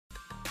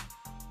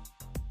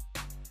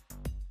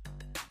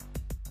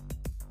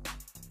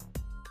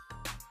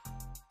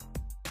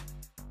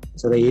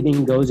So the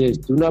heading goes as,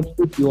 do not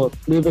put your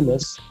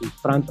cleverness in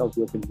front of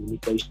your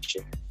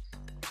communication.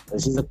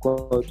 This is a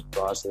quote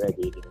across that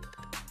heading.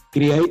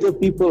 Creative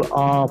people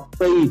are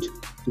paid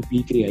to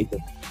be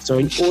creative. So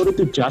in order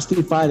to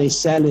justify their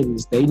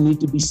salaries, they need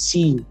to be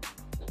seen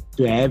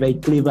to have a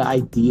clever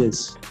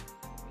ideas.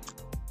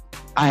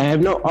 I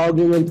have no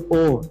argument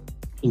or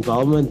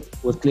involvement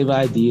with clever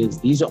ideas.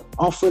 These are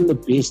often the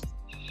best.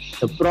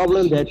 The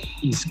problem that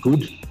is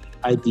good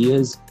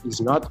ideas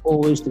is not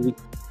always to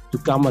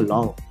come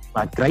along,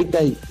 but great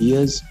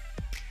ideas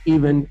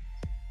even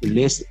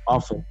less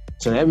often.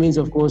 So that means,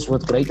 of course,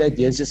 with great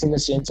ideas, just in the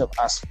sense of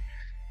us,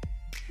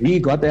 we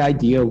got the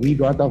idea, we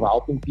got of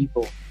helping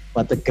people,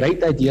 but the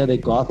great idea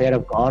that God had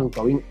of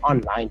going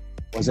online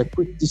was a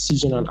quick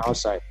decision on our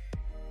side.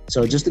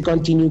 So just to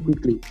continue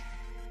quickly,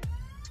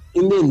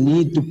 in their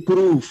need to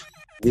prove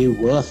their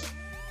worth,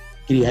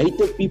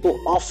 creative people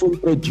often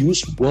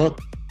produce work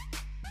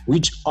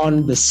which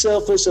on the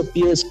surface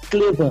appears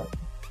clever,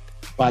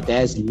 but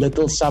has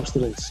little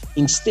substance.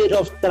 Instead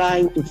of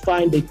trying to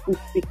find a quick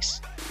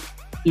fix,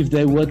 if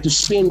they were to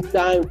spend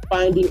time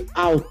finding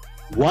out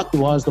what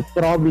was the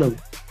problem,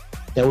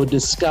 they would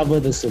discover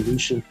the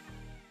solution.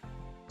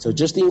 So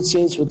just in a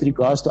sense with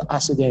regards to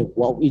us again,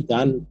 what we've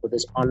done for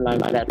this online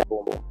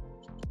platform,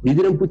 we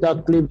didn't put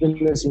our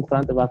cleverness in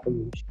front of our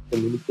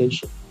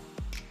communication.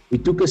 We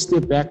took a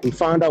step back, we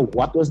found out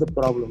what was the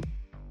problem.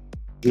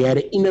 We had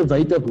an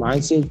innovative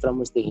mindset from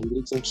Mr.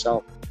 Hendricks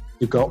himself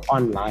to go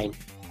online.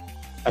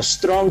 A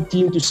strong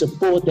team to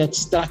support that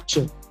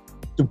structure,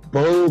 to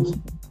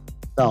build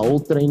the whole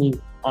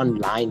training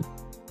online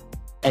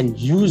and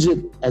use it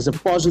as a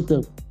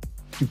positive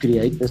to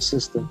create the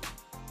system.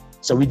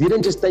 So we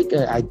didn't just take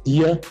an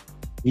idea,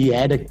 we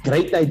had a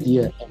great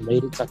idea and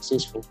made it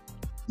successful.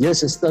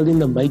 Yes, it's still in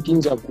the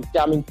makings of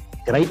becoming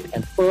great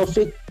and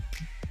perfect.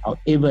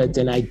 However, it's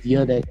an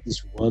idea that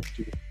is work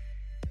to do.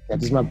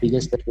 That is my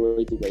biggest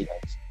takeaway today,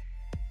 guys.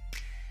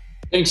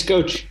 Thanks,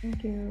 Coach.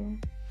 Thank you.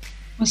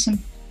 Awesome.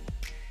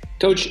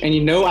 Coach, and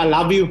you know I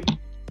love you.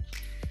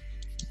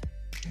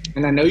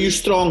 And I know you're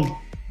strong.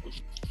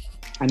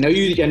 I know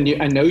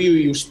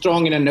you're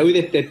strong, and I know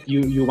that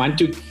you want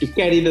to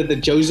carry the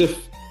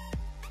Joseph,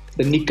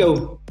 the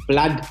Nico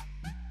blood.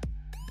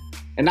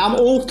 And I'm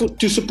all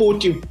to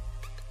support you.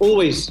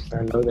 Always.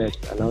 I know that.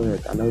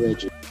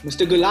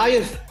 Mr.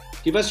 Goliath,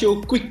 give us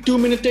your quick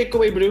 2-minute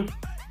takeaway, bro.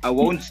 I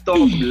won't stop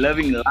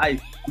living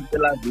life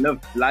until I've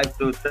lived life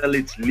till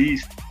its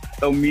least.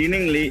 So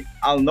meaningly,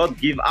 I'll not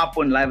give up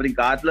on life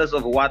regardless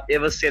of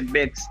whatever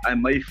setbacks I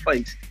may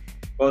face.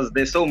 Because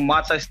there's so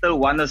much I still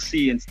want to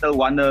see and still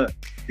want to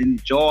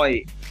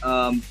enjoy.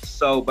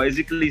 So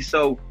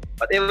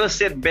whatever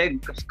setback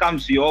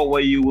comes your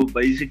way, you will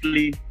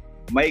basically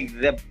take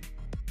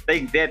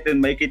that and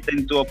make it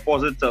into a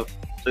positive.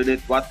 So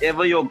that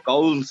whatever your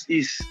goals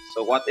is,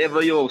 so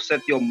whatever you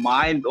set your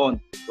mind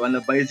on, you want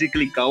to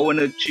basically go and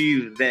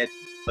achieve that.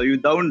 So you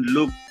don't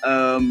look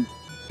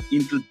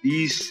into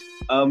these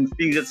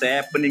things that's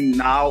happening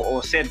now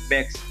or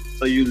setbacks.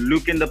 So you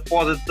look in the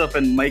positive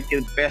and make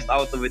the best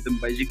out of it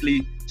and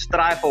basically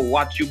strive for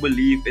what you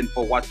believe and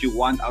for what you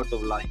want out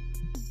of life.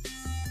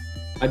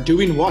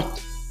 Doing what?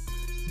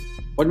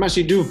 What must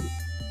you do?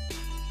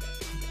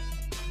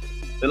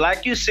 So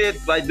like you said,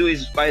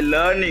 by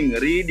learning,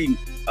 reading,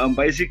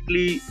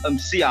 basically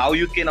see how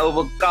you can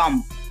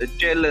overcome the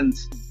challenge,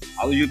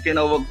 how you can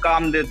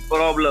overcome that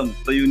problem.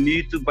 So you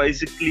need to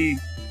basically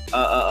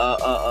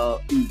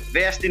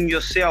invest in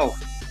yourself.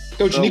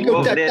 Coach So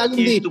Nico, that tell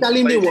is to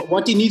him basic-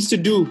 what he needs to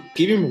do.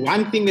 Give him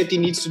one thing that he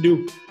needs to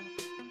do.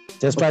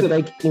 Just by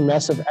taking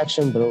massive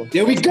action, bro.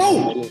 There we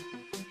go.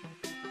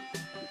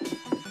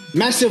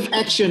 Massive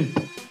action.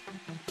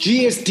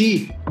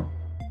 GSD.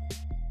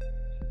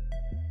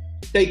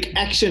 Take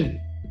action.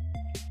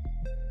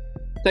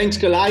 Thanks,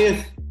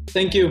 Goliath.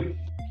 Thank you.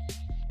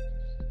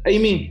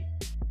 Amy.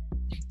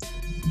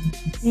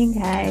 Hey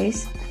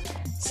guys.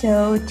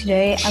 So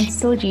today I'm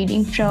still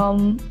reading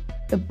from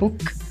the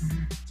book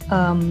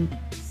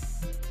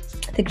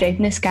The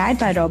Greatness Guide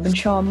by Robin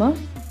Sharma,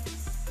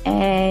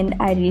 and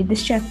I read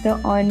this chapter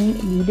on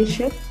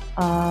leadership,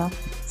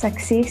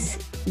 success,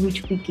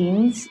 which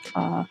begins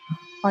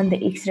on the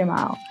extra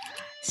mile.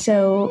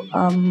 So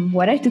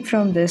what I took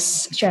from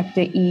this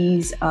chapter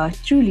is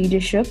true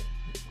leadership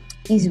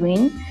is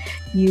when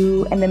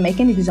and they make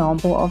an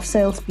example of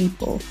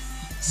salespeople.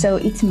 So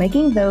it's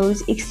making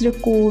those extra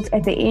calls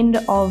at the end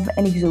of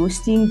an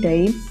exhausting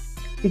day,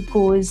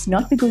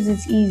 not because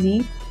it's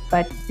easy,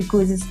 but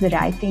because it's the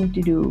right thing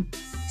to do.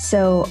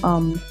 So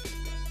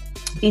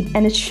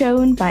it's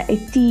shown by a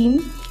team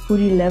who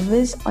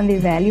delivers on their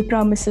value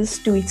promises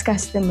to its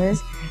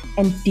customers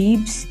and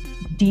digs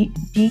deeper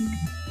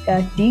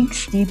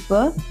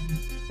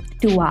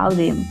to wow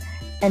them.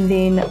 And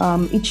then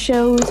it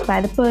shows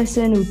by the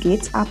person who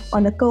gets up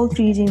on a cold,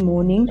 freezing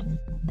morning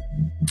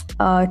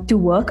to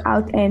work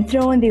out and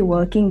throw on their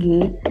working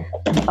gear,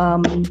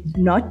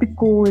 not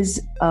because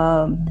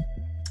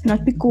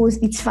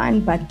it's fun,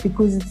 but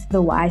because it's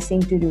the wise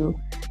thing to do.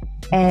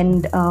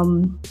 And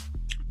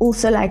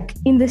also, like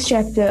in this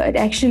chapter, it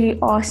actually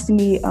asked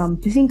me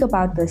to think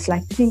about this,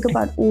 like to think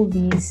about all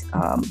these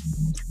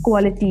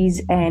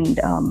qualities and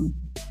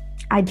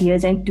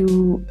ideas, and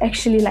to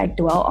actually like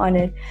dwell on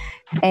it.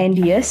 And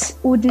yes,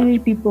 ordinary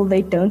people,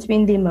 they don't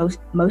spend their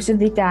most of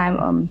their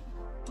time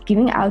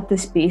giving out the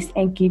space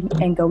and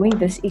going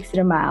this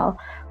extra mile.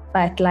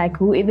 But like,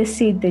 whoever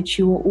said that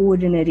you were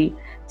ordinary?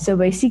 So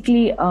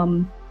basically,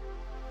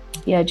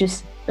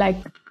 just like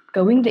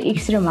going the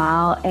extra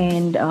mile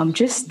and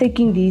just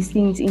taking these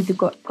things into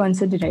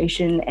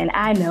consideration. And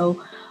I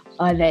know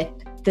that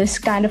this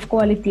kind of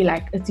quality,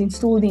 like, it's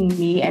installed in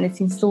me and it's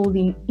installed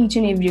in each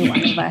and every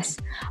one of us.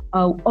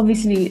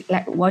 Obviously,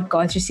 like what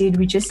God just said,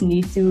 we just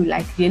need to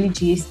like really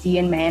GST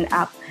and man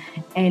up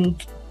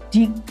and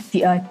dig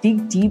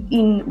deep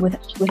in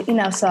within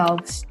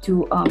ourselves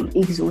to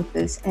exhort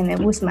this. And that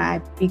was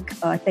my big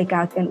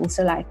takeout, and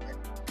also like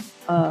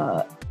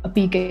a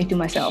PK to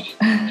myself.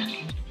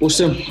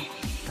 Awesome.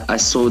 I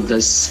saw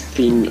this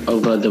thing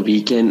over the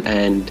weekend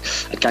and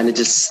it kind of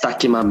just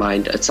stuck in my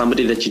mind. It's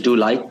somebody that you do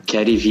like,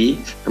 Gary V.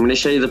 I'm going to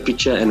show you the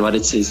picture and what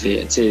it says there.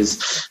 It says,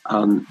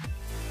 not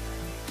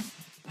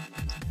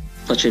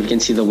sure if you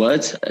can see the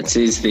words. It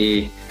says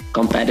the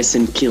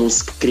comparison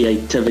kills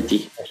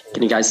creativity.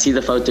 Can you guys see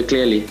the photo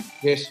clearly?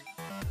 Yes.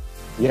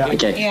 Yeah.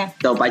 Okay. Yeah.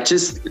 So by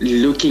just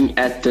looking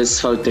at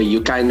this photo,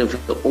 you kind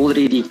of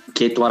already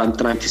get what I'm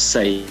trying to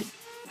say.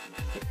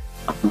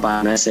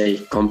 But I say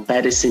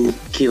comparison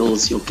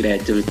kills your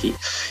creativity.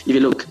 If you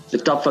look, the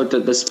top photo,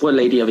 this poor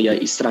lady over here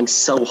is trying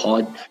so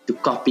hard to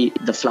copy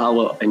the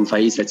flower and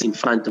vase that's in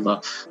front of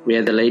her,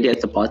 where the lady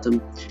at the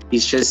bottom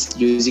is just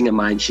using her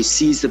mind. She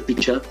sees the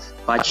picture,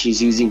 but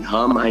she's using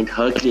her mind,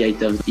 her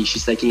creativity.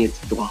 She's taking it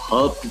to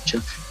her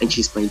picture and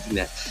she's painting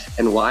that.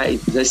 And why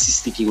this is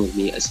sticking with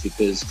me is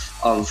because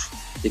of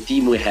the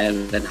team we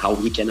have and how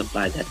we can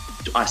apply that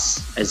to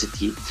us as a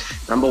team.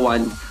 Number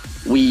one,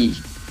 we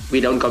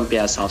don't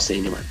compare ourselves to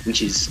anyone,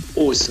 which is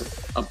awesome.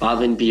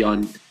 Above and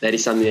beyond, that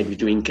is something that we're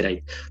doing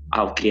great.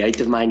 Our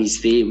creative mind is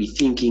there, we're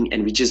thinking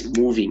and we're just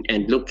moving.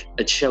 And look,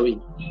 it's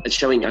showing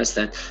us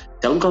that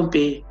don't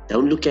compare,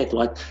 don't look at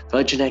what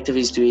Virgin Active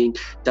is doing,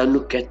 don't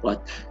look at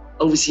what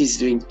Overseas is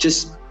doing.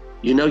 Just,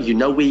 you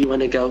know where you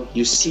want to go,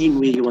 you've seen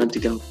where you want to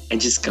go, and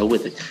just go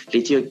with it.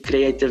 Let your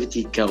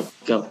creativity go.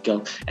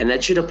 And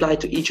that should apply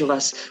to each of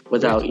us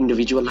with our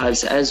individual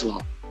lives as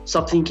well.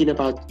 Stop thinking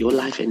about your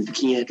life and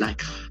looking at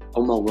like,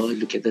 oh my word,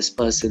 look at this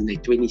person, they're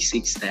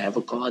 26, they have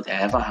a car, they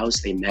have a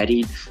house, they're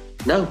married.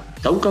 No,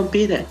 don't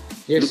compare that.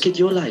 Yes. Look at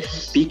your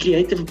life. Be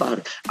creative about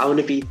it. I want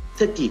to be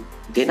 30.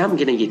 Then I'm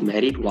going to get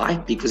married. Why?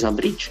 Because I'm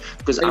rich.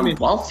 Because I'm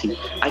wealthy.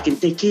 I can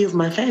take care of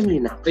my family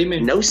now.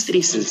 Amen. No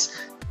stresses.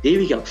 There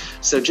we go.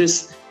 So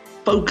just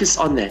focus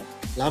on that.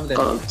 Love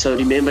that. So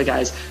remember,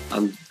 guys,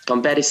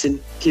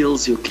 comparison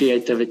kills your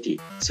creativity.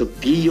 So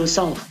be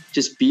yourself.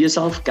 Just be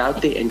yourself. Go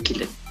out there and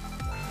kill it.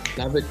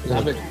 Love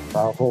it.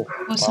 Powerful.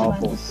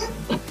 Awesome.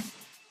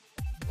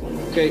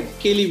 Okay,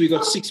 Kelly, we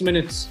got 6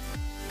 minutes.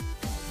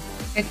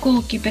 Okay,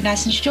 cool. Keep it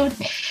nice and short.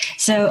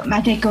 So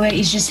my takeaway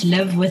is just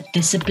live with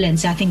discipline.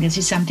 So I think this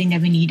is something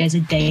that we need as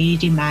a daily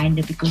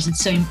reminder, because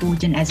it's so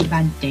important as a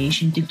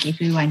foundation to get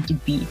where we want to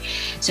be.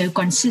 So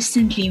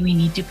consistently we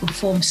need to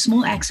perform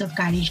small acts of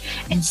courage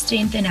and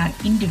strengthen our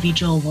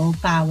individual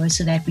willpower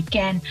so that we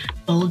can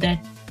build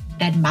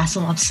that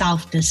muscle of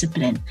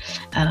self-discipline.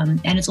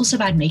 And it's also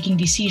about making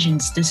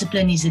decisions.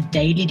 Discipline is a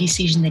daily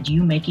decision that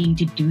you're making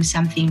to do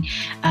something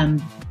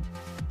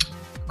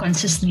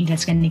consistently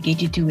that's going to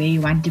get you to where you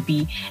want to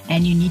be.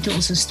 And you need to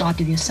also start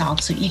with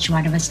yourself. So each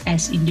one of us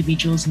as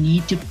individuals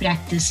need to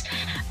practice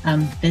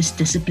this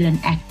discipline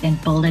act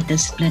and build a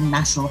discipline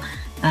muscle.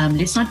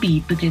 Let's not be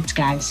hypocrites,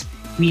 guys.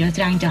 We are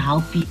trying to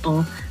help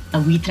people.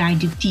 We're trying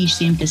to teach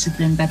them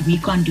discipline, but we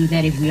can't do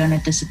that if we are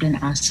not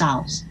disciplined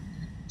ourselves.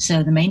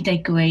 So the main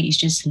takeaway is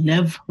just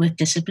live with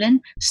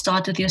discipline,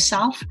 start with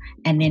yourself,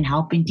 and then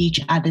help and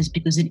teach others,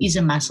 because it is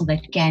a muscle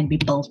that can be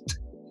built.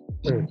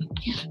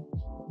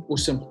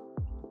 Awesome.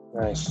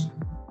 Nice.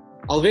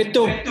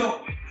 Alberto, you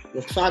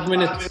have 5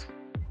 minutes.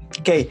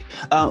 Okay,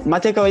 my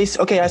takeaway is,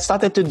 I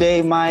started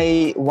today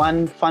my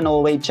one funnel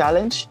away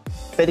challenge.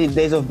 30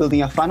 days of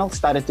building a funnel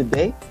started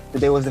today.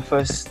 Today was the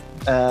first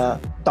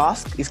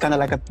task. It's kind of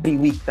like a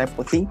 3-week type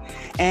of thing.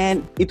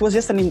 And it was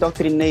just an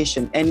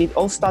indoctrination. And it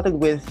all started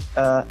with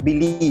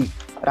belief,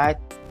 right?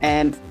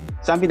 And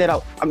something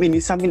that,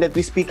 it's something that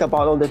we speak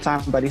about all the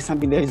time, but it's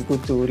something that is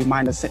good to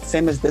remind us.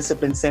 Same as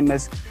discipline, same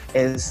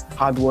as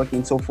hard work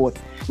and so forth,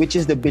 which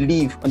is the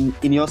belief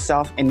in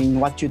yourself and in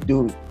what you're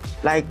doing.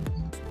 Like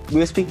we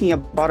were speaking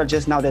about it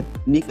just now, that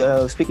Nick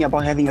speaking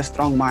about having a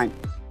strong mind,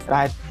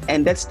 right?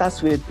 And that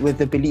starts with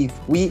the belief.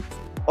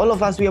 All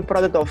of us, we are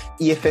product of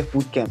EFF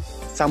bootcamp,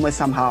 somewhere,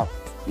 somehow.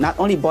 Not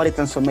only body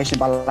transformation,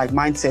 but like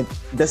mindset,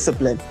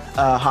 discipline,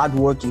 hard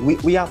working.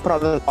 We are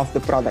product of the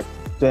product.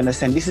 To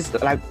understand, this is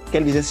like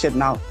Kelly just said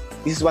now,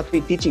 this is what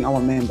we're teaching our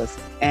members.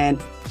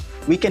 And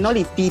we can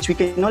only teach, we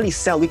can only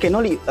sell, we can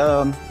only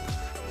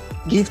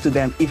give to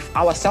them if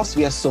ourselves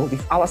we are sold,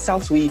 if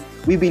ourselves we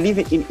believe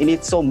in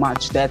it so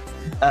much that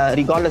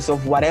regardless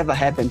of whatever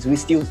happens, we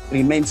still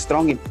remain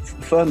strong and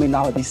firm in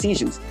our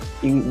decisions.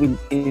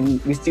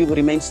 We still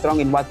remain strong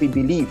in what we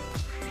believe.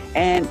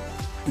 And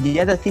the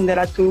other thing that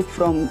I took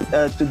from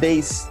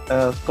today's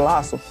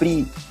class or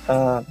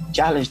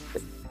pre-challenge,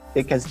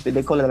 because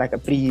they call it like a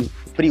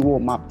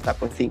pre-warm-up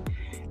type of thing,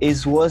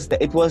 was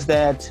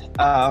that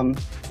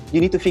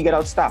you need to figure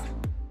out stuff.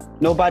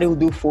 Nobody will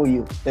do for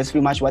you. That's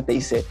pretty much what they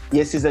said.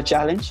 Yes, it's a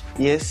challenge.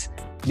 Yes,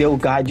 they'll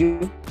guide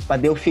you,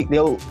 but they'll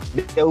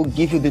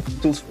give you the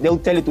tools. They'll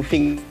tell you to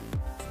figure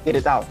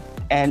it out.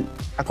 And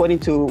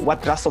according to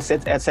what Russell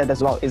said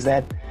as well, is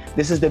that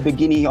this is the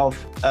beginning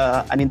of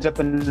an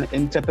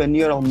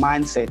entrepreneurial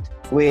mindset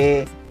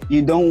where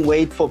you don't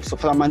wait for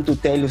someone to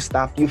tell you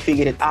stuff. You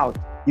figure it out.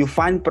 You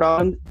find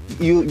problem.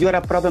 You're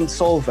a problem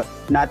solver,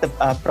 not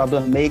a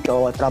problem maker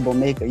or a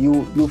troublemaker.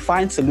 You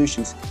find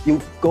solutions.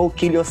 You go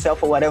kill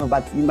yourself or whatever,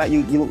 but you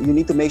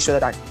need to make sure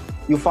that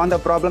you found a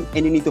problem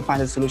and you need to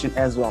find a solution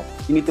as well.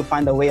 You need to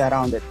find a way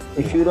around it.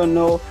 If you don't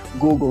know,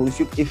 Google.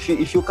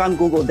 If you can't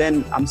Google,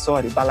 then I'm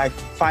sorry, but like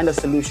find a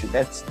solution.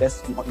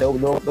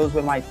 Those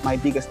were my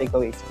biggest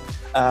takeaways.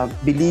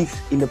 Believe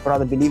in the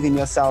product, believe in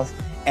yourself,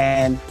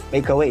 and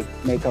make a way.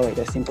 Make a way.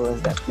 As simple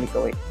as that. Make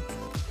a way.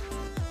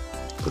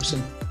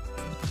 Awesome.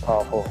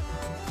 Oh.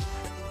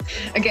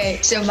 Okay,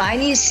 so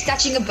mine is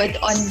touching a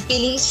bit on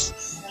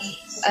Kelly's.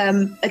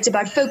 It's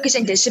about focus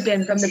and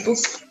discipline from the book,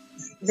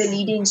 The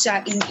Leader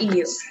Inside in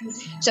You.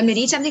 So I'm going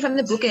to read something from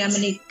the book and I'm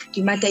going to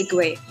give my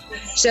takeaway.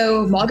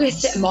 So Margaret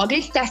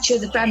Thatcher,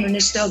 the Prime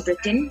Minister of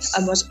Britain,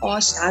 was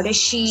asked how does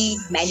she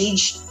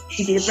manage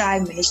to be the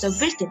Prime Minister of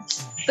Britain.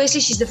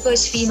 Firstly, she's the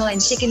first female,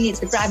 and secondly,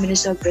 it's the Prime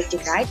Minister of Britain,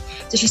 right?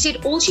 So she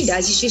said all she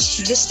does is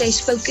she just stays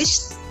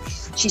focused.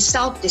 She's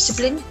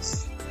self-disciplined.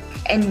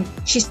 And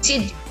she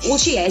said all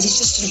she has is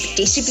just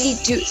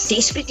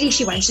desperately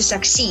she wants to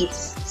succeed.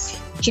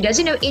 She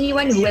doesn't know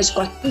anyone who has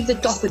got to the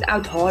top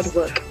without hard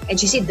work. And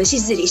she said this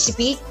is the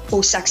recipe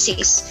for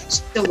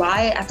success. So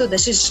why I thought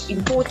this is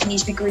important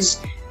is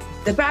because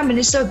the Prime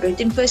Minister of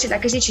Britain, first,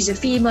 like I said, she's a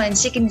female, and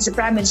second is the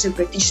Prime Minister of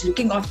Britain. She's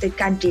looking after the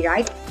country,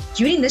 right?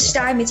 During this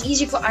time, it's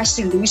easy for us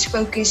to lose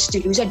focus,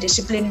 to lose our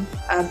discipline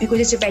because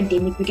it's a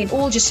pandemic. We can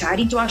all just hide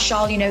into our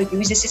shell,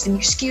 use this as an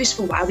excuse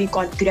for why we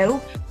can't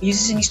grow, use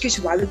this as an excuse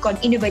for why we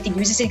can't innovate, and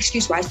use this as an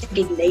excuse why to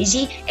get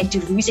lazy and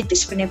to lose the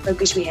discipline and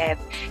focus we have.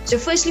 So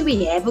firstly,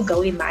 we have a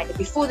goal in mind. And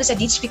before this, I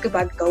did speak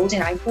about goals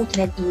and how important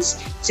that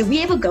is. So we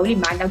have a goal in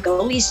mind. Our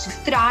goal is to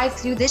thrive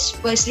through this,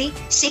 firstly.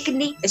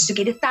 Secondly, is to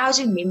get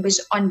 1,000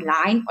 members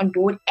online on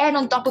board, and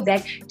on top of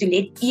that, to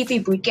let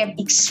EFF Bootcamp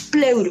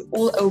explode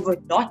all over,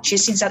 not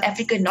just in South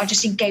Africa, not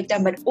just in Cape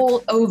Town, but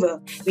all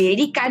over. We're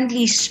already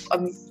currently,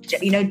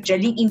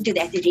 drilling into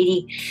that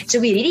already. So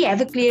we already have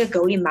a clear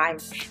goal in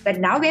mind. But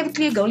now we have a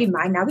clear goal in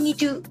mind. Now we need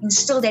to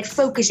instill that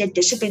focus, that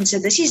discipline. So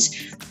this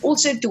is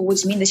also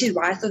towards me. And this is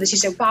why I thought this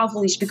is so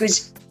powerful, is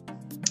because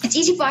it's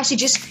easy for us to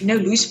just,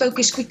 lose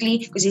focus quickly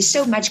because there's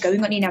so much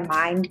going on in our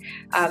mind.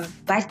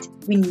 But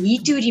we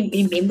need to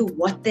remember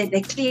what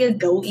the clear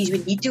goal is. We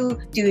need to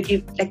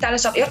tell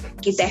ourselves,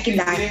 get back in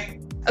line.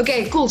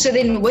 Okay, cool. So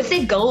then with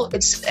the goal,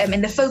 it's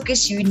and the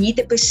focus, you need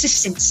the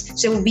persistence.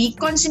 So we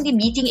constantly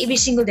meeting every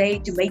single day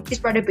to make this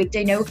product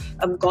better.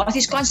 Garth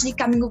is constantly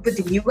coming up with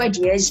the new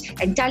ideas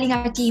and telling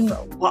our team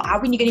how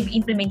we're going to be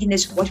implementing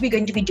this, what we're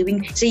going to be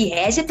doing. So he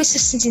has a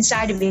persistence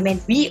inside of him, and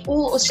we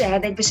all also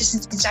have that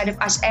persistence inside of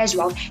us as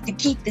well to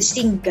keep this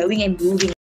thing going and moving.